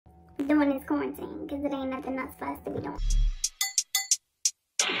during this quarantine, because it ain't nothing else for us to be doing.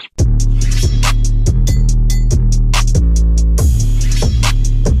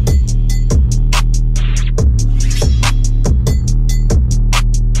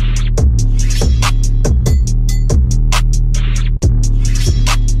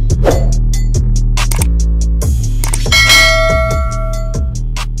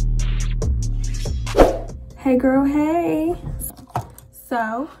 Hey girl, hey.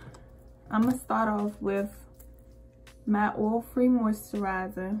 So I'm gonna start off with my oil-free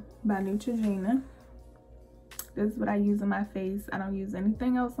moisturizer by Neutrogena. This is what I use on my face. I don't use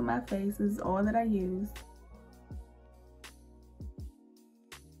anything else on my face. This is all that I use.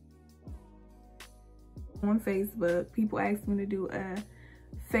 On Facebook, people ask me to do a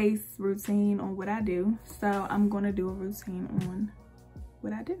face routine on what I do, so I'm gonna do a routine on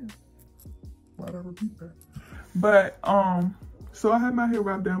what I do. Why'd I repeat that? But so I had my hair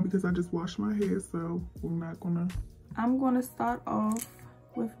wrapped down because I just washed my hair, so I'm gonna start off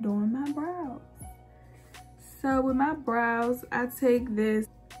with doing my brows. So with my brows, I take this,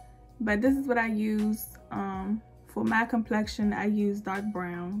 but this is what I use. For my complexion, I use dark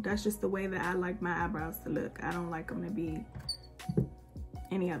brown. That's just the way that I like my eyebrows to look. I don't like them to be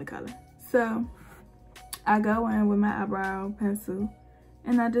any other color. So I go in with my eyebrow pencil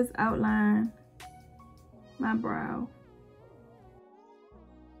and I just outline my brow.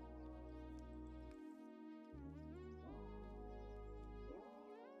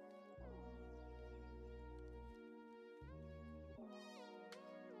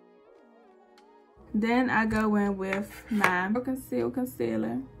 Then I go in with my concealed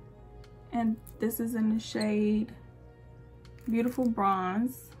concealer, and this is in the shade Beautiful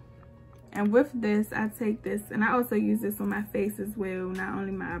Bronze. And with this, I take this, and I also use this on my face as well, not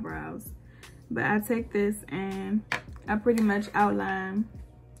only my eyebrows. But I take this and I pretty much outline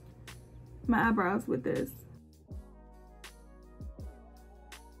my eyebrows with this.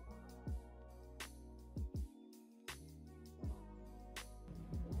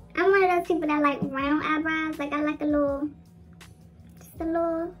 I'm one of those people that like round eyebrows. Like I like a little, just a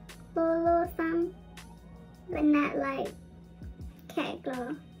little something, but not like cat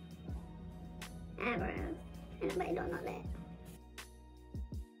claw eyebrows. Anybody don't know that.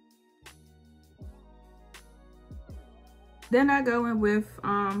 Then I go in with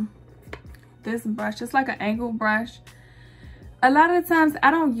this brush. It's like an angled brush. A lot of the times I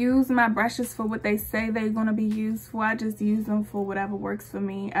don't use my brushes for what they say they're gonna be used for. I just use them for whatever works for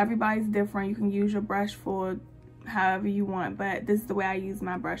me. Everybody's different. You can use your brush for however you want, but this is the way I use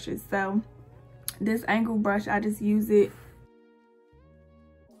my brushes. So this angled brush, I just use it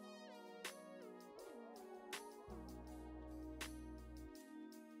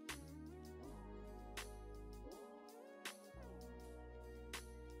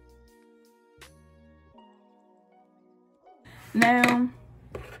now.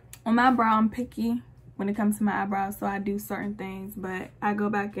 On my brow, I'm picky when it comes to my eyebrows, so I do certain things, but I go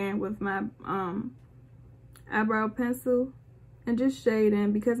back in with my eyebrow pencil and just shade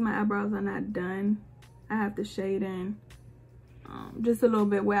in. Because my eyebrows are not done, I have to shade in just a little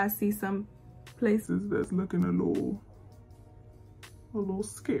bit where I see some places that's looking a little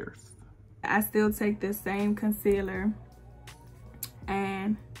scarce. I still take this same concealer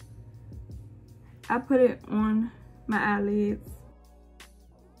and I put it on my eyelids.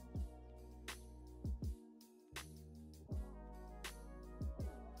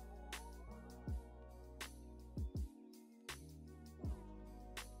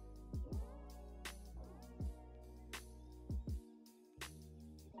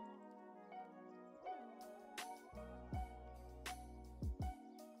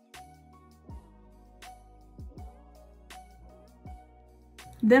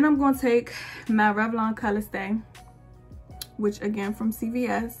 Then I'm going to take my Revlon Color Stay, which again from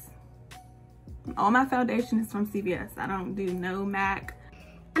CVS. All my foundation is from CVS. I don't do no MAC.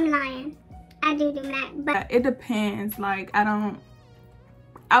 I'm lying. I do MAC, but it depends. Like I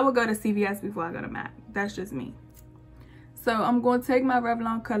would go to CVS before I go to MAC. That's just me. So I'm going to take my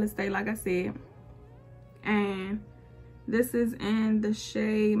Revlon Color Stay, like I said, and this is in the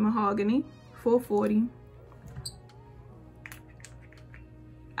shade Mahogany 440.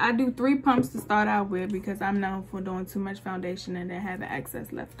 I do 3 pumps to start out with because I'm known for doing too much foundation and then having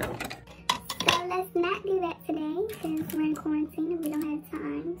excess left over. So let's not do that today because we're in quarantine and we don't have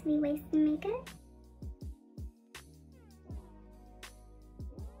time to be wasting makeup.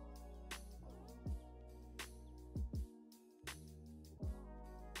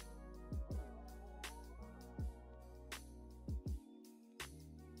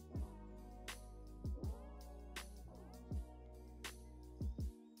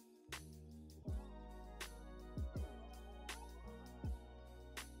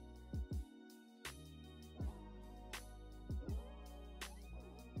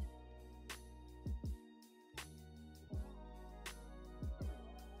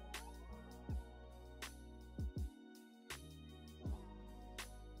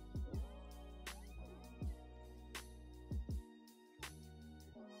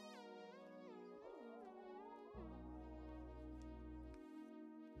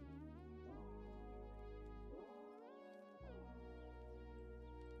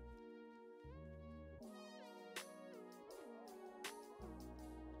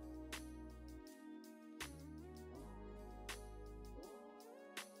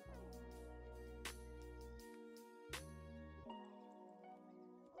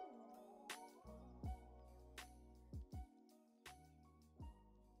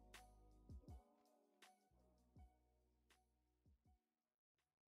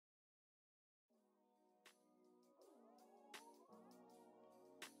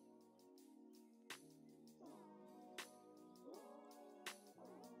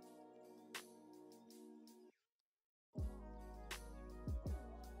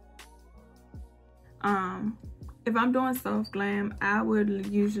 If I'm doing soft glam, I would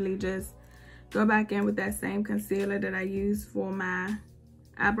usually just go back in with that same concealer that I use for my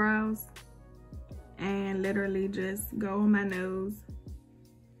eyebrows and literally just go on my nose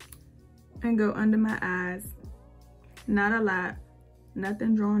and go under my eyes. Not a lot,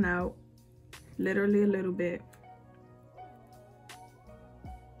 nothing drawn out, literally a little bit.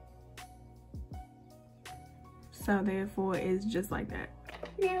 So therefore it's just like that.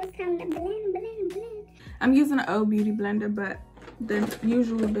 Now it's time to blend, blend, blend. I'm using an old beauty blender, but the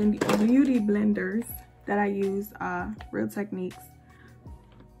usual beauty blenders that I use are Real Techniques.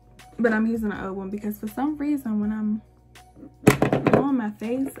 But I'm using an old one because for some reason when I'm on my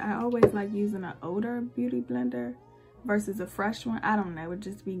face, I always like using an older beauty blender versus a fresh one. I don't know, it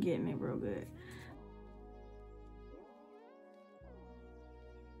just be getting it real good.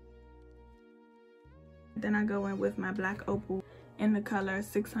 Then I go in with my black opal in the color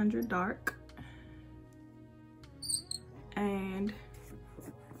 600 Dark. And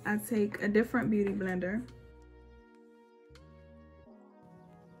I take a different beauty blender.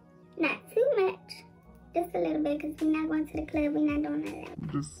 Not too much. Just a little bit because we're not going to the club. We're not doing that. I'm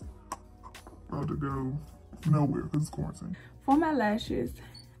just about to go nowhere because it's quarantine. For my lashes,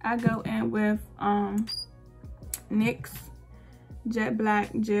 I go in with NYX Jet Black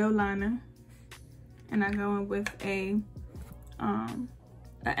Gel Liner. And I go in with an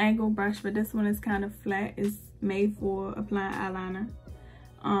angle brush, but this one is kind of flat. It's made for applying eyeliner.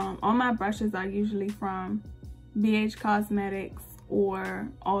 All my brushes are usually from BH Cosmetics or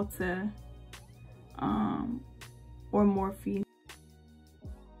Ulta or Morphe.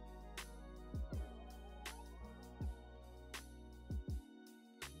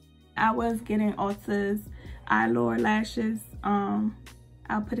 I was getting Ulta's Eyelure lashes.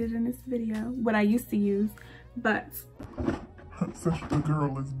 I'll put it in this video, what I used to use, but such a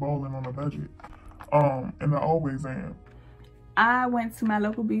girl is balling on a budget. And I always am. I went to my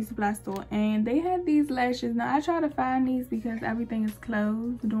local beauty supply store and they had these lashes. Now I try to find these because everything is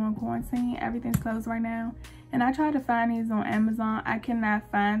closed during quarantine. Everything's closed right now. And I tried to find these on Amazon. I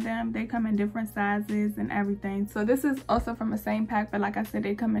cannot find them. They come in different sizes and everything. So this is also from the same pack, but like I said,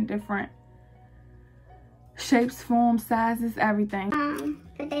 they come in different shapes, forms, sizes, everything.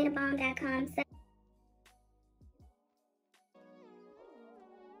 Potatobomb.com. So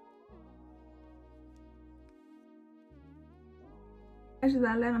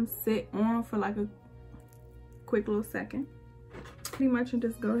I let them sit on for like a quick little second. Pretty much, and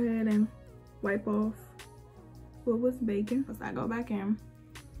just go ahead and wipe off what was baking. So I go back in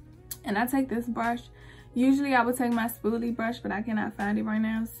and I take this brush. Usually I would take my spoolie brush, but I cannot find it right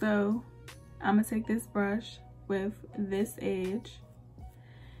now. So I'm gonna take this brush with this edge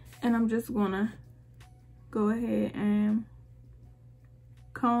and I'm just gonna go ahead and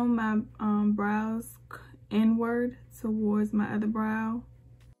comb my brows inward towards my other brow.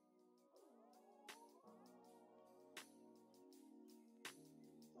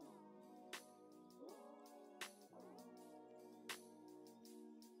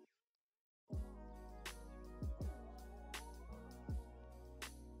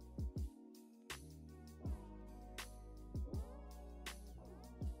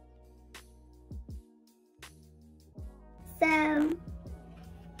 So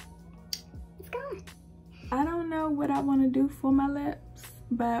it's gone. I don't know what I want to do for my lips,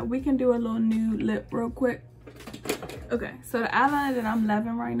 but we can do a little nude lip real quick. Okay, so the eyeliner that I'm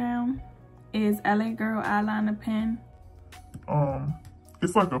loving right now is LA Girl eyeliner pen.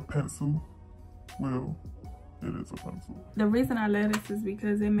 It's like a pencil. Well, it is a pencil. The reason I love this is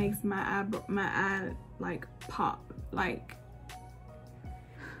because it makes my eye like pop. Like,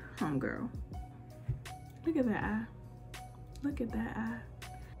 homegirl, look at that eye. Look at that eye.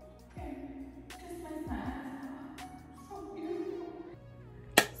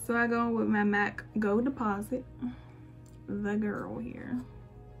 So I go with my MAC Gold Deposit. The girl here.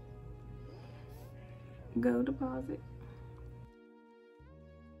 Gold Deposit.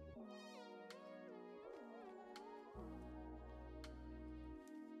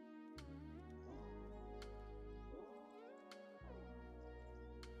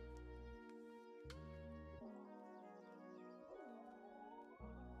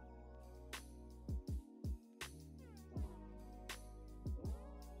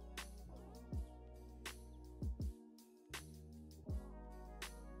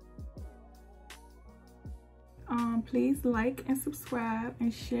 Please like and subscribe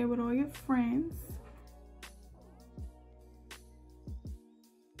and share with all your friends.